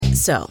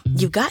So,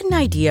 you've got an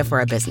idea for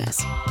a business.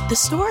 The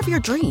store of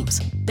your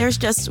dreams. There's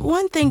just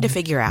one thing to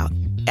figure out.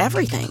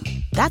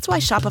 Everything. That's why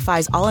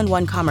Shopify's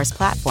all-in-one commerce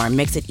platform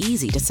makes it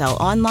easy to sell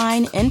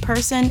online, in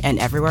person, and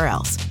everywhere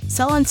else.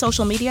 Sell on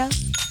social media,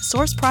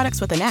 source products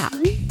with an app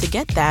to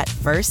get that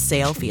first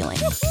sale feeling.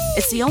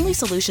 It's the only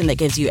solution that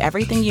gives you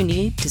everything you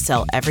need to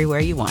sell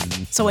everywhere you want.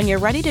 So when you're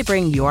ready to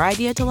bring your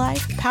idea to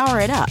life, power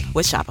it up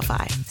with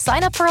Shopify.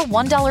 Sign up for a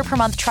 $1 per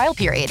month trial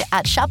period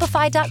at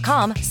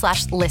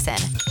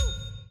shopify.com/listen.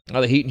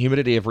 The heat and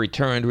humidity have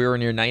returned. We were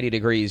near 90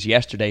 degrees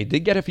yesterday.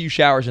 Did get a few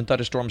showers and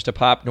thunderstorms to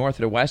pop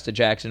north and west of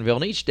Jacksonville,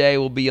 and each day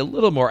will be a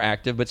little more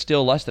active, but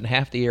still less than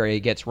half the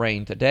area gets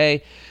rain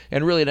today.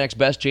 And really the next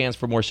best chance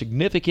for more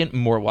significant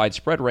and more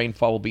widespread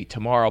rainfall will be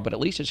tomorrow, but at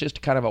least it's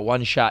just kind of a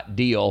one-shot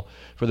deal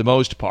for the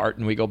most part,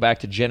 and we go back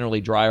to generally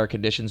drier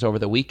conditions over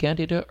the weekend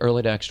into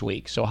early next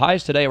week. So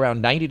highs today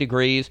around 90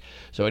 degrees,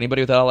 so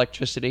anybody without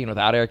electricity and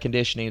without air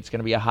conditioning, it's going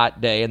to be a hot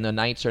day, and the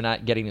nights are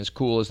not getting as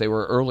cool as they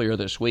were earlier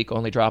this week,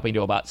 only dropping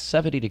to about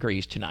 70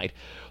 degrees tonight.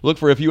 Look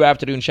for a few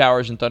afternoon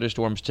showers and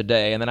thunderstorms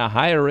today, and then a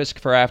higher risk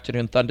for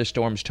afternoon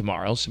thunderstorms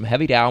tomorrow. Some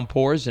heavy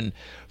downpours and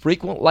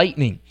frequent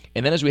lightning.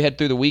 And then as we head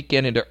through the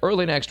weekend into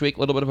early next week, a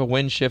little bit of a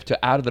wind shift to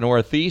out of the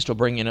northeast will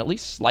bring in at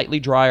least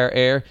slightly drier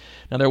air.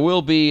 Now there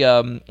will be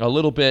a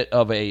little bit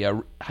of a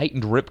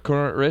heightened rip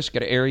current risk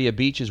at area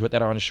beaches with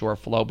that onshore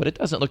flow, but it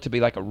doesn't look to be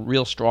like a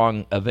real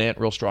strong event,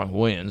 real strong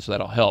wind, so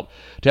that'll help.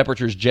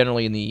 Temperatures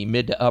generally in the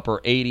mid to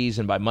upper 80s,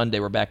 and by Monday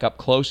we're back up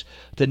close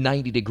to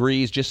 90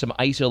 degrees. Just some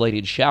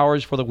isolated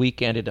showers for the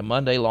weekend into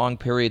Monday. Long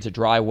periods of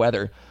dry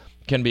weather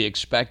can be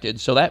expected.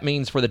 So that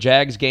means for the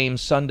JAGS game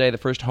Sunday, the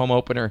first home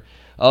opener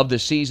of the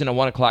season, a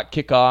 1 o'clock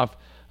kickoff,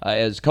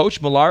 as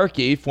Coach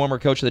Malarkey, former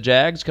coach of the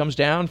JAGS, comes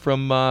down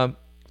from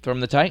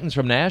the Titans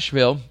from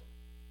Nashville.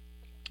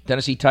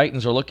 Tennessee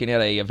Titans are looking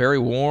at a very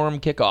warm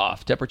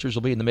kickoff. Temperatures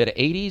will be in the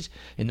mid-80s,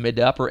 in the mid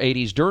to upper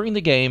 80s during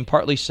the game.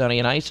 Partly sunny,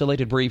 an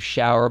isolated brief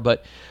shower,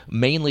 but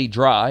mainly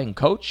dry. And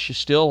Coach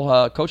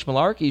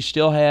Malarkey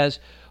still has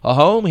a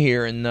home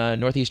here in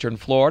northeastern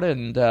Florida,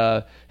 and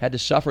had to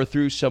suffer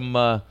through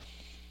some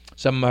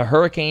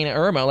Hurricane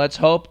Irma. Let's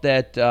hope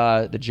that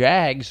the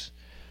JAGS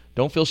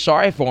don't feel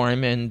sorry for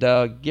him and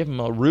give him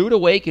a rude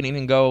awakening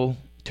and go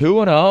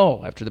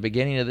 2-0 after the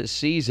beginning of this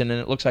season. And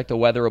it looks like the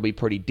weather will be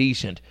pretty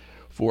decent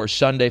for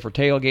Sunday for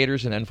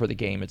tailgaters and then for the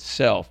game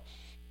itself.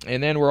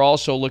 And then we're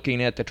also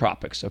looking at the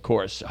tropics, of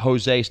course.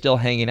 Jose still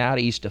hanging out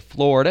east of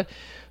Florida.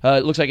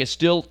 It looks like it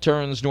still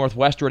turns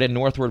northwestward and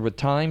northward with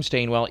time,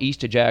 staying well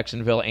east of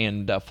Jacksonville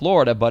and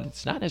Florida, but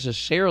it's not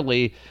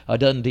necessarily a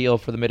done deal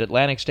for the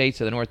mid-Atlantic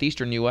states or the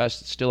northeastern U.S.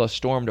 It's still a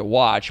storm to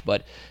watch,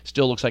 but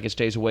still looks like it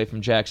stays away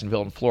from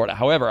Jacksonville and Florida.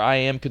 However, I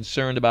am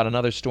concerned about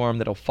another storm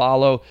that will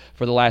follow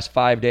for the last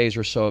 5 days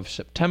or so of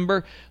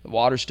September. The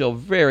water's still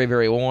very,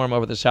 very warm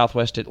over the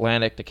southwest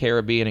Atlantic, the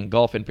Caribbean and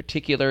Gulf in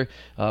particular.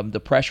 The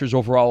pressures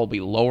overall will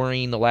be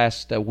lowering the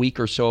last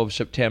week or so of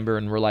September,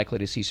 and we're likely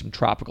to see some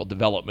tropical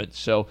development.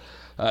 So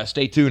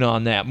stay tuned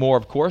on that. More,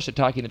 of course, at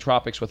Talking the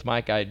Tropics with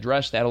Mike. I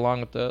addressed that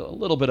along with a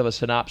little bit of a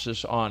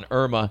synopsis on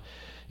Irma.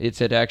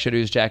 It's at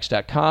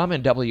actionnewsjax.com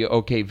and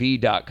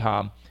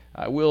WOKV.com.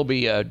 I will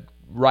be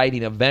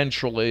writing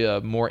eventually a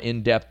more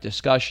in-depth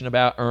discussion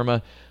about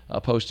Irma,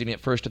 posting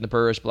it first in the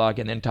Burris blog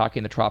and then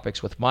Talking the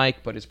Tropics with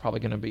Mike, but it's probably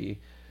going to be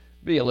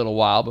a little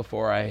while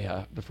before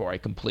I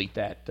complete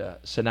that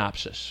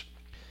synopsis.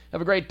 Have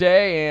a great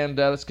day, and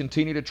let's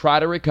continue to try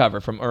to recover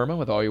from Irma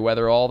with all your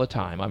weather all the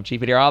time. I'm Chief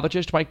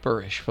Meteorologist Mike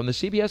Burrish from the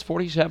CBS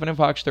 47 and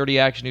Fox 30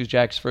 Action News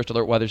Jax First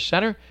Alert Weather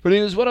Center for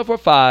News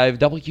 104.5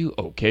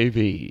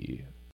 WOKV.